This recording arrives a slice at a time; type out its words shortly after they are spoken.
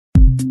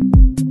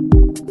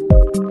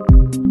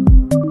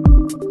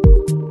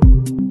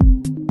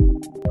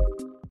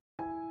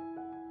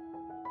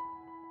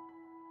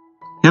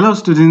Hello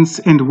students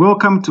and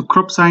welcome to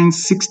Crop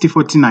Science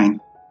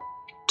 6049.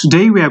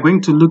 Today we are going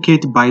to look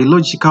at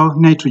biological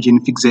nitrogen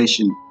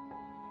fixation.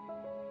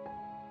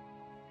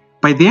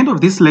 By the end of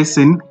this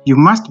lesson, you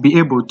must be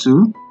able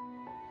to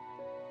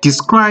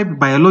describe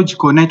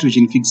biological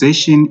nitrogen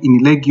fixation in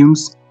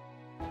legumes,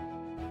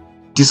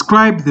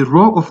 describe the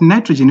role of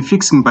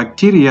nitrogen-fixing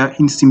bacteria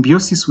in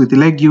symbiosis with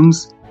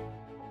legumes,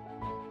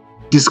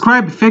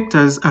 describe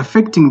factors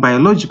affecting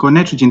biological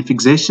nitrogen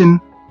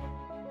fixation,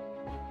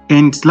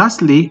 and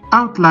lastly,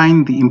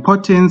 outline the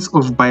importance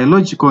of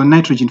biological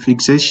nitrogen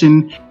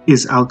fixation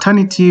as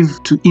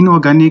alternative to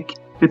inorganic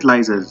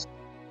fertilizers.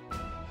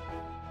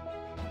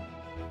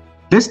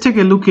 Let's take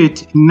a look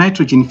at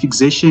nitrogen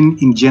fixation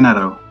in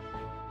general.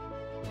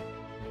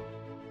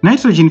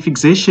 Nitrogen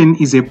fixation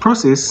is a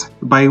process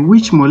by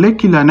which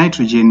molecular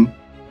nitrogen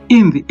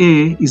in the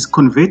air is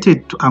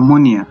converted to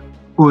ammonia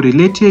or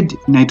related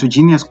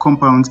nitrogenous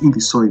compounds in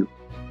the soil.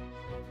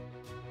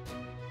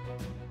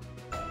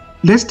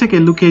 Let's take a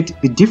look at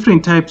the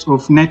different types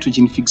of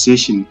nitrogen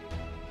fixation.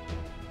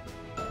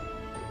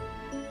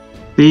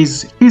 There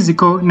is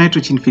physical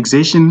nitrogen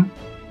fixation,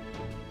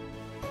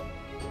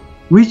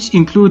 which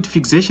include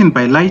fixation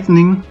by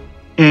lightning,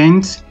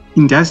 and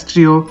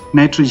industrial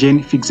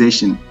nitrogen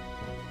fixation.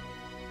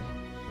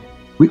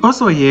 We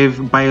also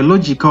have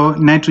biological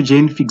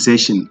nitrogen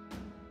fixation,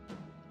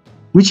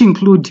 which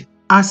include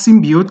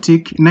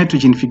asymbiotic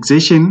nitrogen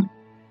fixation,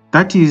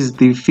 that is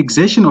the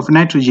fixation of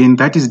nitrogen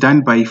that is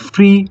done by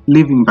free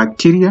living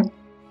bacteria,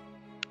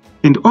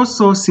 and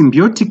also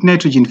symbiotic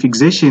nitrogen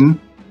fixation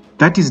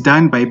that is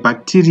done by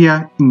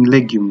bacteria in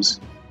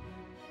legumes.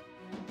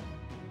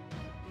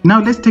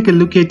 Now let's take a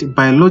look at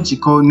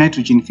biological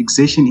nitrogen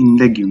fixation in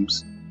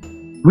legumes,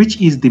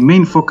 which is the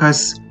main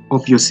focus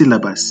of your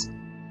syllabus.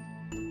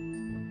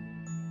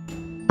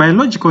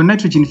 Biological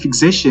nitrogen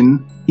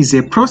fixation is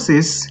a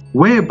process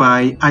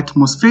whereby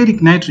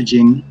atmospheric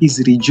nitrogen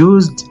is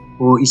reduced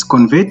or is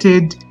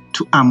converted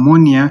to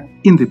ammonia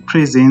in the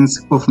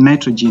presence of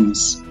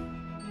nitrogenase.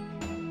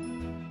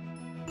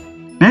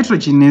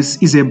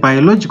 Nitrogenase is a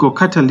biological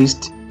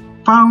catalyst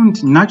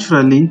found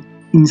naturally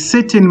in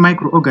certain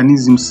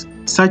microorganisms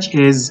such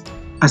as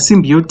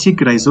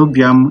symbiotic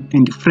Rhizobium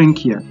and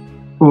Frankia,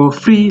 or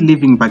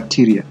free-living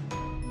bacteria.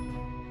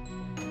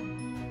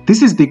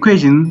 This is the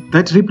equation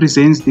that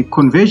represents the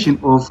conversion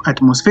of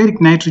atmospheric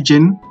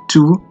nitrogen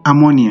to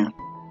ammonia,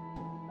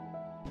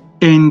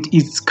 and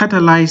it's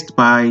catalyzed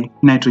by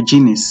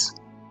nitrogenase.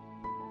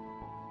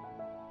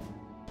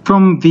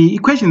 From the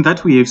equation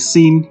that we have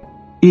seen,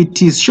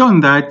 it is shown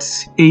that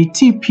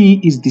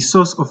ATP is the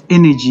source of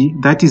energy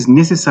that is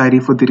necessary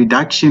for the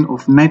reduction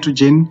of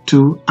nitrogen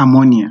to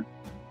ammonia.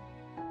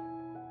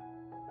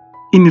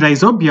 In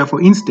Rhizobia,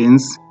 for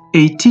instance,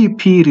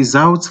 ATP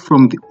results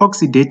from the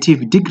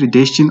oxidative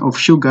degradation of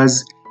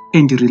sugars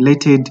and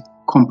related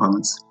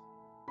compounds.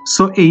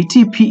 So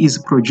ATP is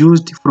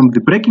produced from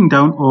the breaking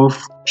down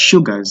of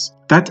sugars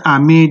that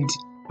are made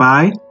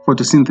by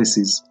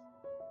photosynthesis.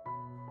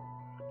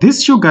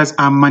 These sugars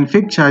are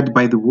manufactured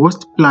by the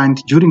host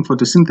plant during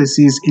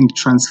photosynthesis and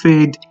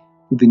transferred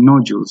to the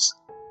nodules.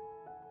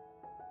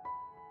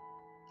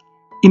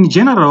 In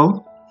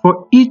general,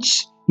 for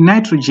each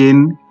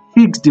nitrogen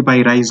fixed by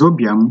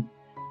Rhizobium,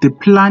 the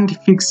plant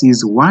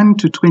fixes 1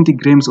 to 20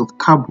 grams of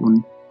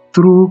carbon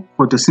through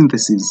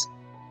photosynthesis.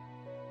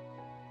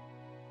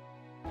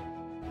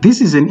 This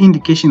is an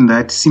indication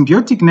that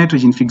symbiotic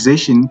nitrogen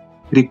fixation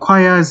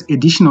requires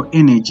additional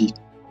energy,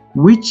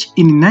 which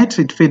in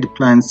nitrate-fed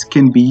plants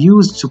can be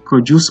used to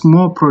produce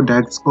more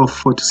products of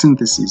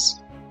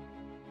photosynthesis.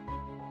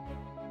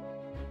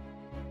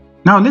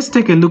 Now let's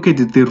take a look at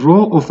the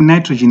role of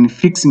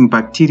nitrogen-fixing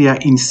bacteria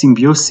in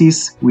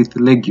symbiosis with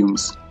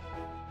legumes.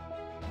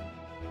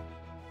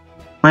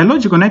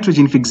 Biological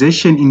nitrogen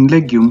fixation in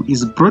legume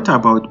is brought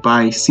about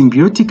by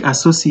symbiotic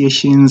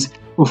associations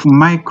of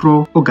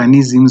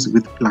microorganisms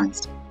with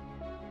plants.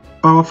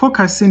 Our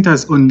focus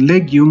centers on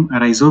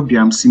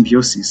legume-Rhizobium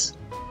symbiosis.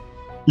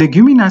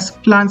 Leguminous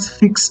plants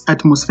fix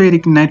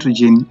atmospheric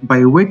nitrogen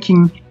by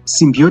working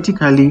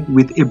symbiotically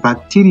with a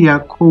bacteria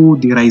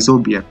called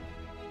Rhizobia,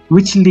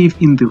 which live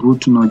in the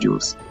root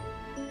nodules.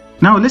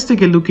 Now let's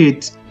take a look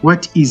at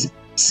what is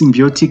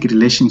symbiotic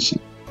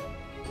relationship.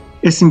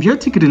 A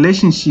symbiotic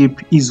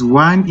relationship is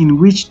one in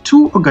which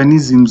two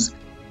organisms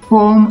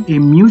form a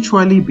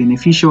mutually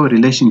beneficial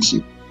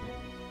relationship.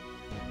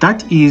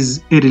 That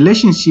is a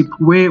relationship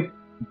where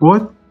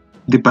both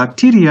the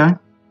bacteria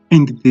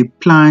and the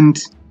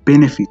plant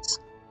benefits.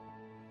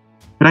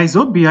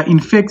 Rhizobia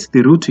infects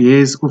the root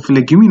hairs of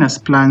leguminous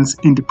plants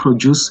and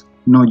produce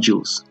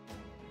nodules.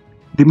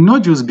 The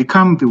nodules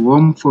become the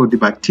home for the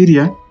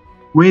bacteria,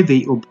 where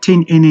they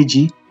obtain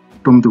energy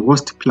from the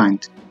host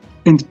plant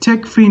and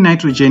take free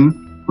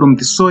nitrogen from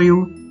the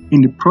soil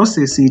and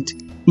process it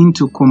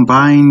into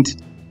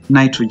combined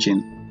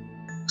nitrogen.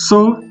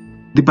 So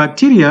the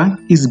bacteria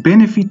is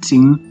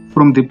benefiting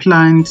from the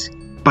plant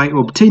by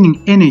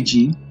obtaining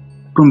energy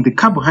from the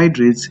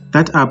carbohydrates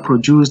that are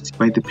produced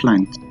by the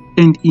plant.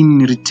 And in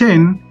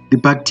return, the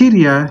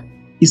bacteria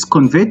is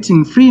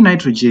converting free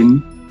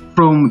nitrogen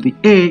from the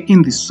air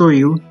in the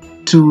soil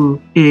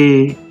to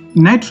a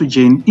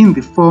nitrogen in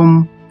the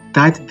form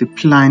that the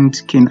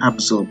plant can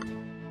absorb.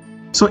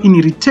 So in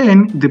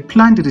return, the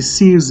plant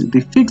receives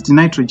the fixed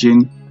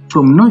nitrogen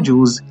from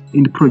nodules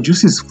and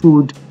produces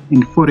food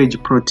and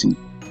forage protein.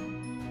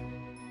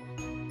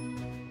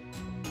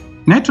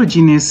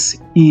 Nitrogenase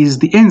is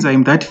the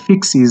enzyme that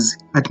fixes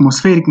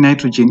atmospheric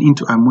nitrogen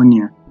into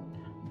ammonia.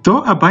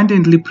 Though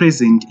abundantly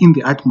present in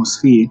the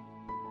atmosphere,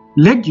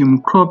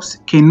 legume crops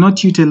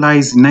cannot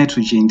utilize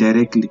nitrogen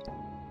directly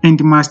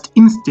and must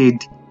instead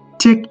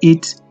take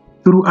it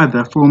through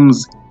other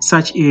forms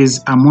such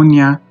as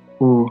ammonia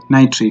or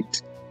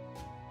nitrate.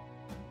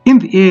 In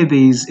the air, there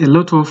is a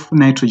lot of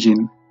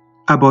nitrogen.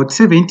 About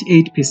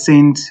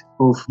 78%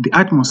 of the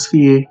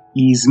atmosphere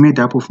is made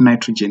up of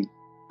nitrogen,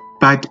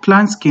 but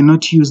plants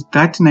cannot use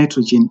that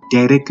nitrogen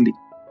directly.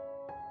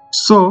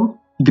 So,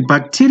 the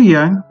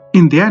bacteria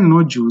in their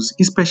nodules,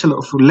 especially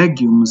of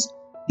legumes,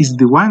 is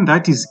the one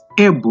that is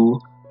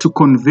able to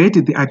convert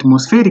the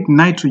atmospheric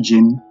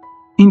nitrogen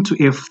into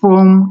a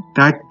form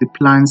that the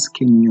plants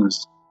can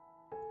use.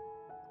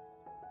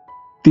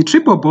 The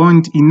triple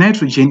bond in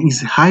nitrogen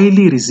is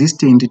highly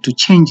resistant to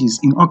changes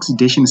in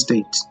oxidation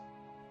state,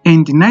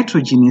 and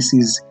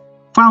nitrogenases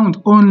found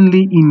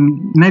only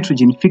in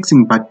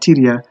nitrogen-fixing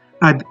bacteria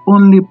are the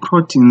only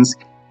proteins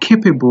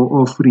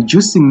capable of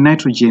reducing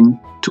nitrogen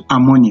to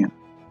ammonia.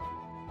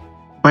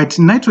 But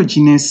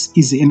nitrogenase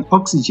is an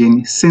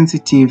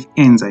oxygen-sensitive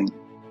enzyme.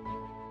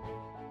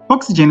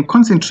 Oxygen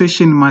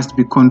concentration must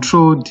be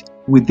controlled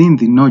within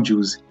the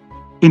nodules,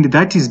 and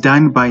that is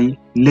done by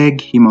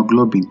leg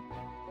hemoglobin.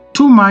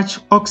 Too much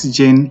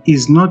oxygen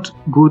is not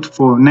good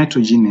for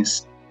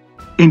nitrogenase,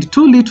 and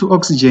too little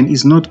oxygen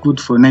is not good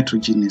for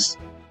nitrogenase.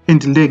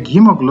 And leg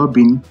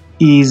hemoglobin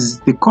is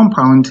the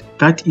compound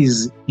that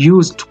is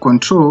used to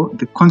control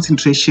the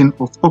concentration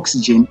of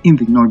oxygen in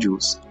the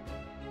nodules.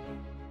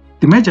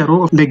 The major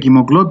role of leg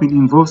hemoglobin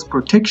involves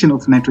protection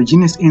of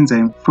nitrogenase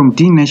enzyme from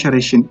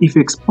denaturation if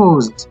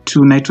exposed to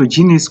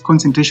nitrogenase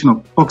concentration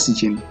of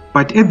oxygen,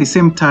 but at the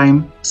same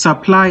time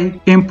supply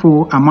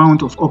ample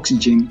amount of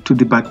oxygen to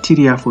the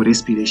bacteria for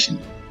respiration.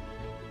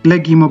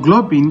 Leg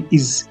hemoglobin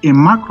is a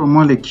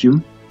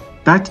macromolecule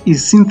that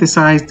is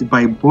synthesized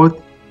by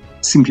both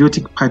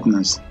symbiotic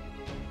partners,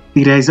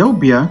 the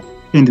Rhizobia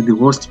and the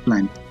host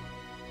plant.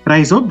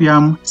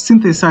 Rhizobium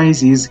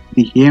synthesizes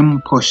the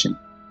hem portion,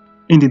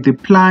 and the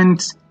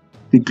plant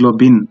the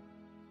globin.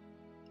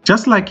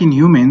 Just like in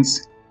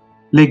humans,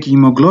 leg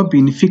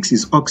hemoglobin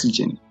fixes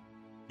oxygen.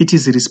 It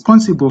is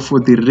responsible for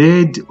the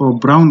red or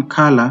brown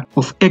color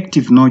of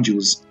active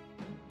nodules.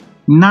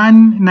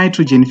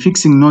 Non-nitrogen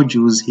fixing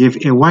nodules have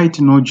a white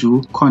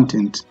nodule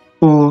content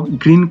or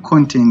green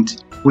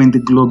content when the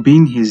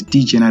globin has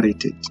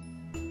degenerated.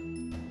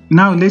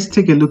 Now let's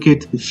take a look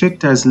at the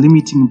factors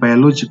limiting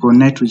biological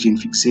nitrogen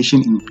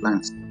fixation in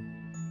plants.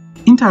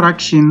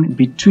 Interaction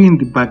between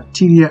the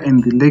bacteria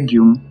and the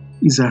legume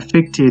is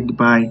affected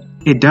by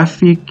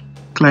edaphic,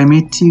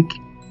 climatic,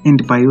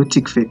 and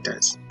biotic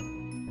factors.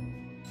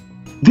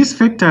 These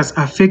factors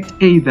affect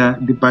either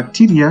the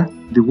bacteria,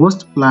 the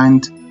host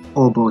plant,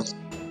 or both.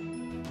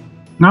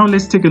 Now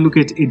let's take a look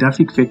at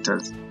edaphic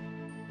factors.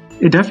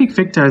 Edaphic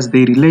factors,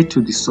 they relate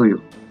to the soil.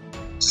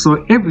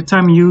 So every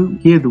time you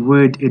hear the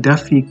word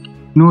edaphic,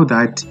 know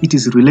that it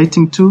is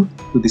relating to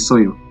the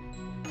soil.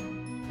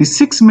 The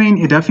 6 main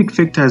edaphic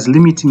factors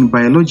limiting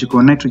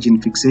biological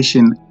nitrogen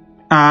fixation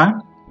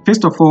are,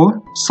 first of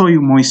all,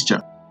 soil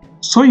moisture.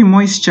 Soil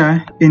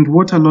moisture and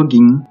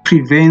waterlogging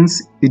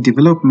prevents the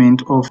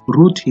development of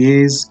root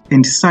hairs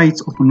and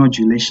sites of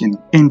nodulation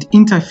and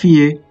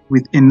interfere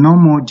with a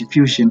normal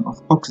diffusion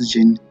of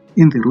oxygen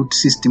in the root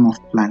system of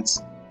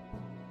plants.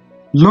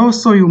 Low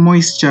soil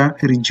moisture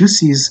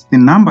reduces the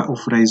number of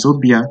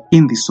Rhizobia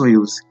in the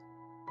soils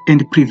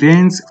and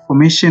prevents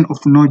formation of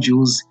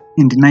nodules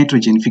and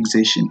nitrogen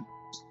fixation.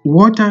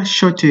 Water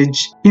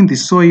shortage in the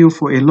soil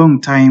for a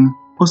long time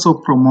also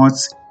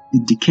promotes the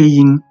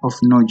decaying of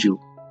nodule.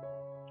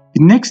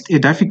 The next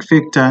edaphic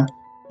factor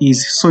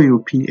is soil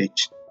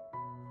pH.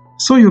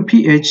 Soil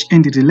pH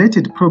and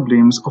related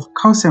problems of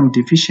calcium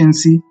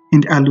deficiency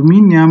and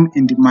aluminium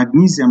and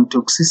magnesium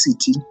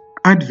toxicity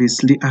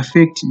adversely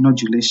affect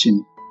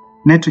nodulation,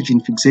 nitrogen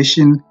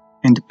fixation,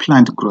 and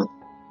plant growth.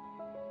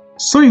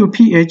 Soil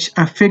pH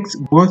affects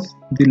both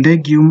the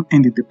legume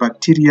and the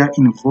bacteria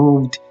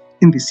involved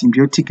in the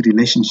symbiotic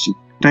relationship.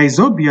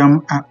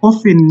 Rhizobium are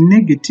often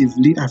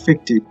negatively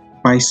affected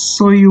by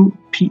soil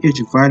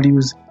pH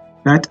values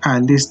that are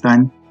less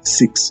than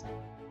 6.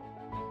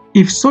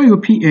 If soil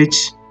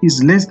pH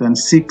is less than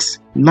 6,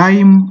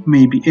 lime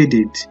may be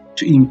added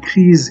to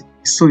increase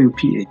soil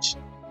pH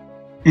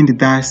and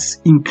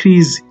thus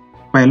increase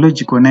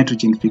biological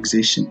nitrogen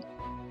fixation.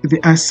 There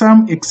are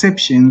some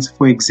exceptions.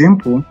 For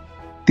example,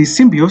 the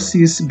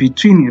symbiosis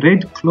between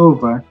red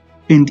clover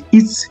and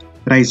its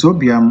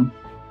Rhizobium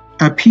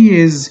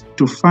appears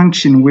to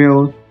function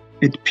well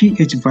at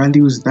pH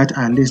values that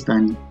are less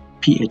than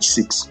pH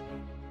 6.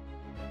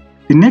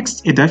 The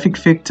next edaphic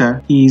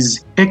factor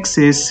is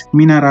excess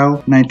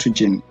mineral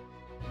nitrogen.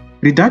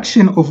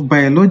 Reduction of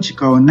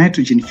biological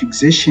nitrogen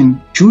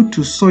fixation due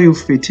to soil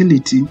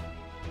fertility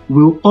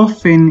will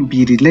often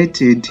be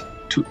related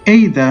to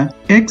either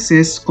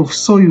excess of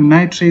soil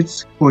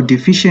nitrates or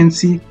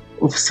deficiency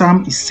of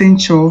some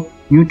essential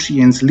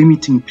nutrients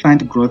limiting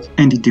plant growth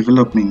and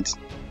development.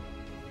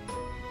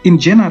 In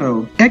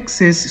general,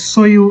 excess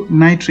soil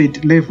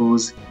nitrate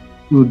levels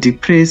will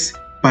depress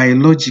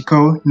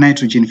biological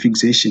nitrogen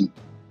fixation.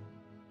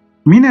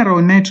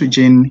 Mineral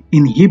nitrogen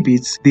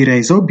inhibits the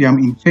Rhizobium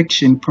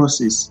infection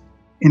process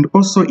and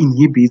also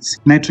inhibits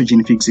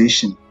nitrogen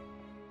fixation.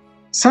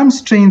 Some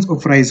strains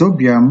of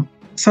Rhizobium,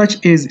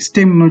 such as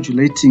stem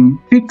nodulating,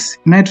 fix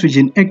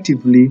nitrogen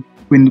actively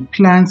when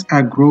plants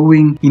are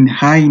growing in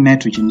high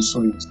nitrogen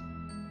soils.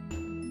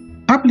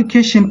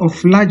 Application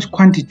of large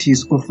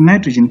quantities of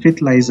nitrogen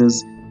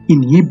fertilizers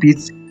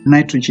inhibits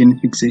nitrogen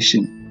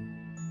fixation.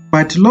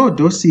 But low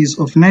doses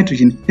of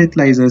nitrogen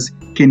fertilizers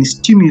can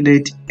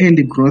stimulate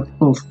early growth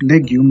of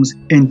legumes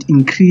and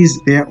increase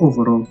their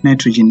overall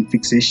nitrogen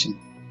fixation.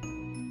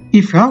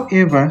 If,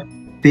 however,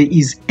 there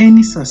is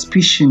any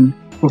suspicion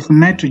of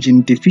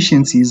nitrogen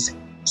deficiencies,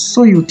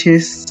 soil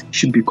tests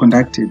should be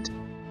conducted.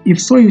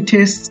 If soil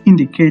tests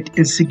indicate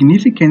a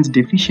significant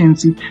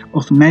deficiency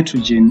of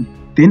nitrogen,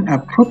 then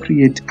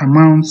appropriate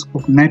amounts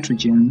of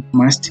nitrogen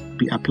must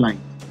be applied.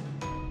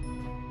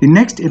 The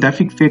next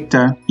edaphic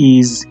factor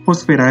is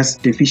phosphorus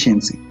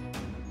deficiency.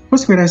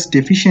 Phosphorus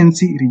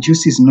deficiency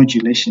reduces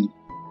nodulation,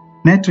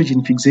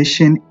 nitrogen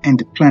fixation,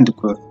 and plant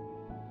growth.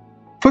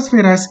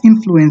 Phosphorus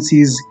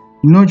influences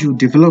nodule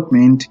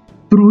development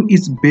through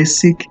its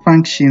basic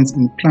functions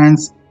in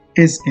plants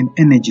as an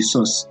energy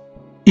source.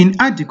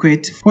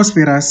 Inadequate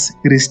phosphorus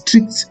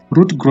restricts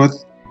root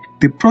growth,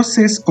 the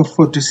process of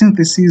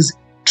photosynthesis,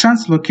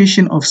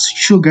 translocation of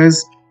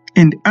sugars,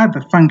 and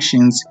other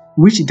functions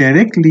which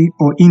directly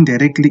or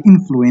indirectly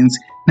influence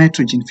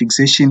nitrogen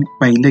fixation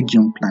by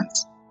legume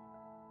plants.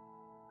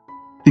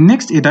 The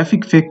next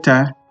edaphic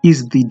factor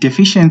is the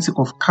deficiency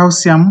of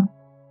calcium,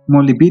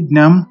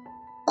 molybdenum,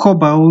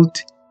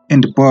 cobalt,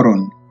 and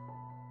boron.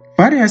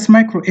 Various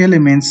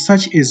microelements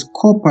such as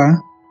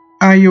copper,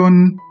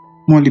 iron,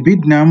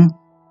 molybdenum,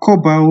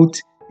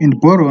 cobalt, and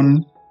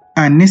boron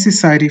are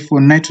necessary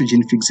for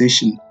nitrogen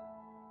fixation.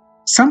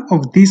 Some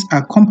of these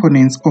are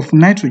components of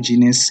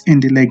nitrogenase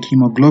and like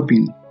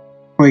hemoglobin.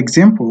 For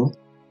example,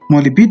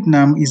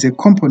 molybdenum is a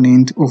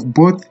component of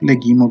both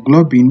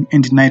legume-Rhizobium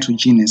and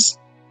nitrogenase,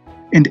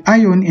 and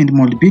iron and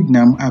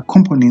molybdenum are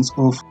components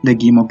of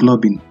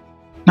legume-Rhizobium.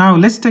 Now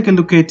let's take a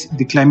look at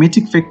the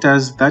climatic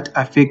factors that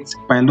affect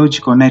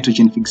biological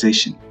nitrogen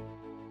fixation.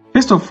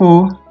 First of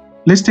all,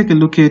 let's take a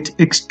look at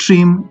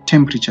extreme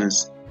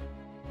temperatures.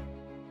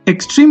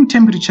 Extreme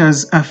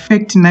temperatures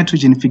affect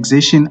nitrogen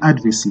fixation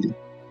adversely.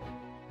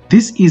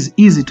 This is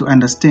easy to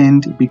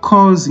understand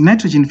because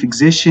nitrogen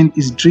fixation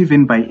is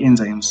driven by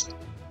enzymes.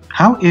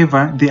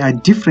 However, there are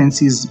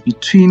differences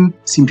between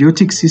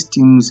symbiotic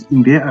systems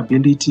in their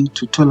ability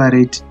to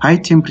tolerate high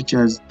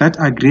temperatures that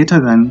are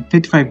greater than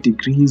 35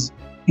 degrees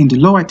and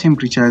lower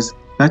temperatures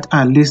that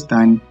are less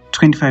than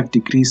 25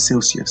 degrees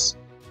Celsius.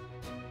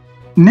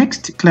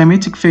 Next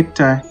climatic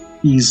factor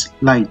is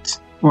light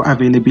or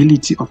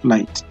availability of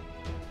light.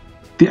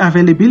 The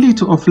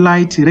availability of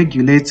light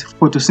regulates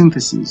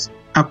photosynthesis,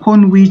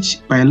 upon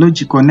which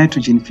biological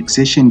nitrogen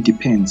fixation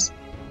depends.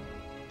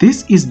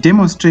 This is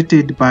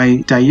demonstrated by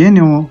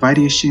diurnal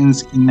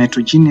variations in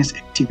nitrogenous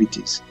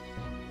activities.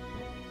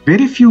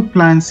 Very few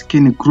plants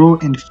can grow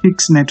and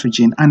fix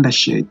nitrogen under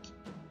shade.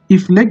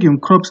 If legume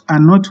crops are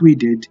not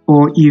weeded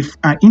or if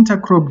are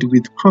intercropped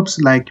with crops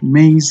like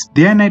maize,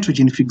 their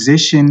nitrogen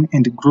fixation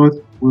and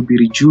growth will be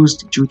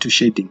reduced due to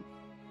shading.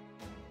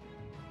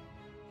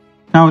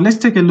 Now let's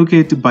take a look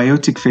at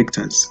biotic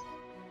factors.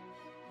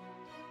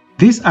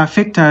 These are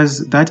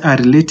factors that are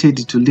related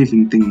to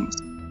living things.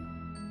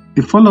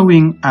 The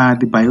following are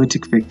the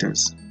biotic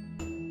factors.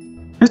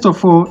 First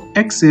of all,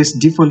 excess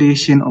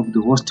defoliation of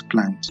the host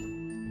plant.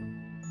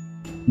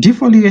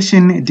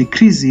 Defoliation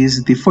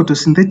decreases the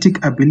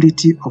photosynthetic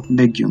ability of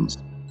legumes.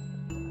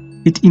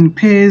 It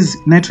impairs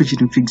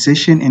nitrogen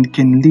fixation and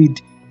can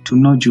lead to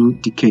nodule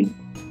decay.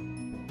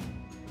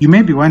 You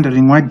may be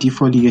wondering what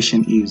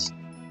defoliation is.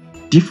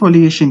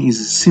 Defoliation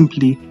is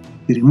simply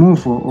the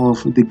removal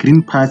of the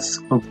green parts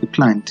of the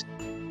plant,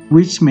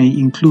 which may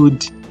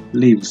include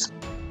leaves.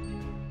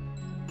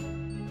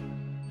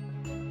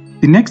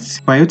 The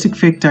next biotic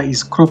factor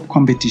is crop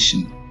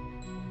competition.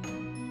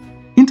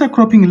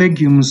 Intercropping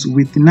legumes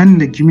with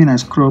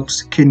non-leguminous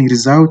crops can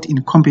result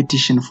in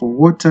competition for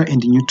water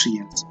and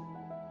nutrients.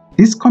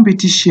 This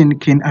competition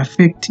can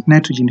affect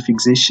nitrogen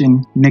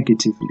fixation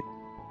negatively.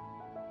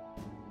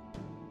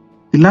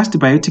 The last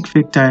biotic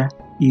factor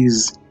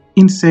is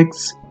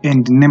insects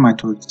and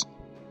nematodes.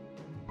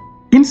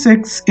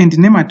 Insects and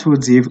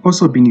nematodes have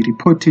also been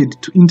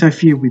reported to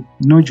interfere with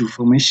nodule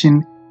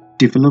formation,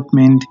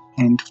 development,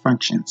 and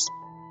functions.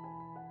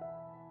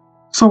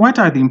 So what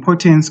are the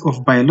importance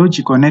of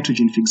biological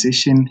nitrogen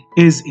fixation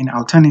as an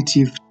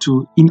alternative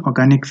to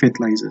inorganic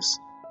fertilizers?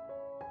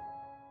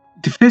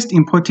 The first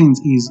importance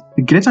is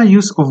the greater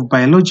use of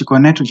biological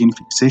nitrogen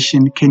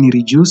fixation can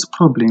reduce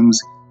problems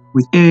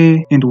with air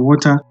and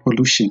water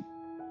pollution.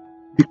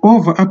 The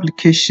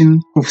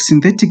over-application of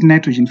synthetic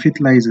nitrogen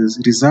fertilizers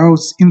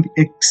results in the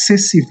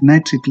excessive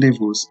nitrate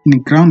levels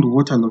in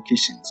groundwater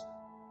locations.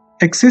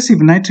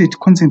 Excessive nitrate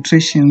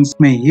concentrations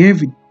may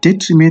have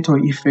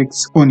detrimental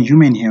effects on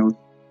human health.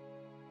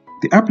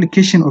 The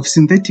application of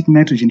synthetic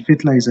nitrogen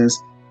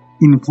fertilizers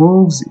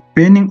involves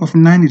burning of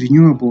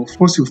non-renewable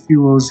fossil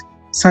fuels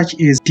such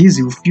as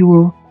diesel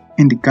fuel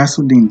and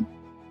gasoline,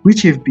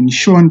 which have been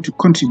shown to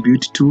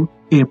contribute to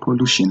air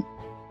pollution.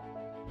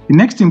 The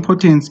next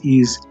importance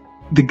is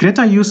the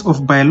greater use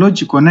of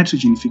biological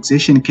nitrogen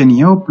fixation can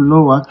help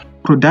lower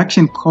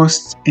production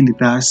costs and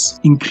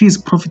thus increase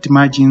profit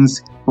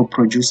margins for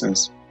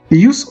producers. The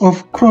use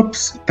of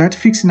crops that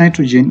fix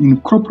nitrogen in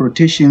crop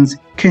rotations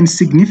can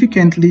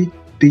significantly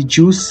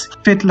reduce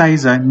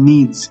fertilizer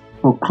needs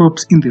for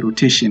crops in the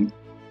rotation.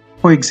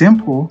 For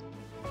example,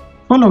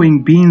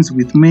 following beans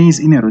with maize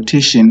in a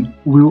rotation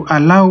will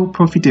allow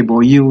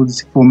profitable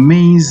yields for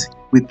maize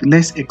with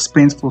less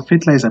expense for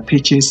fertilizer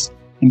purchase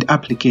and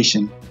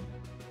application.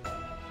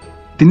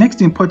 The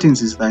next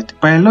importance is that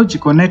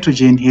biological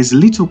nitrogen has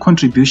little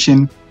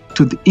contribution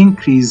to the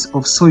increase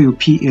of soil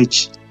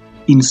pH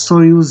in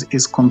soils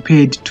as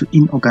compared to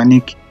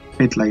inorganic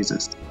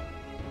fertilizers.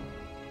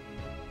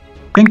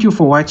 Thank you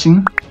for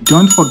watching.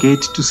 Don't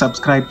forget to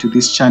subscribe to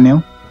this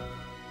channel.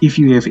 If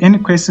you have any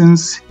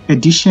questions,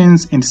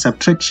 additions and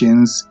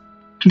subtractions,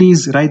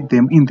 please write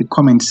them in the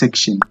comment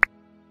section.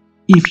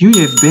 If you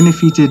have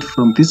benefited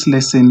from this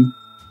lesson,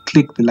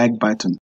 click the like button.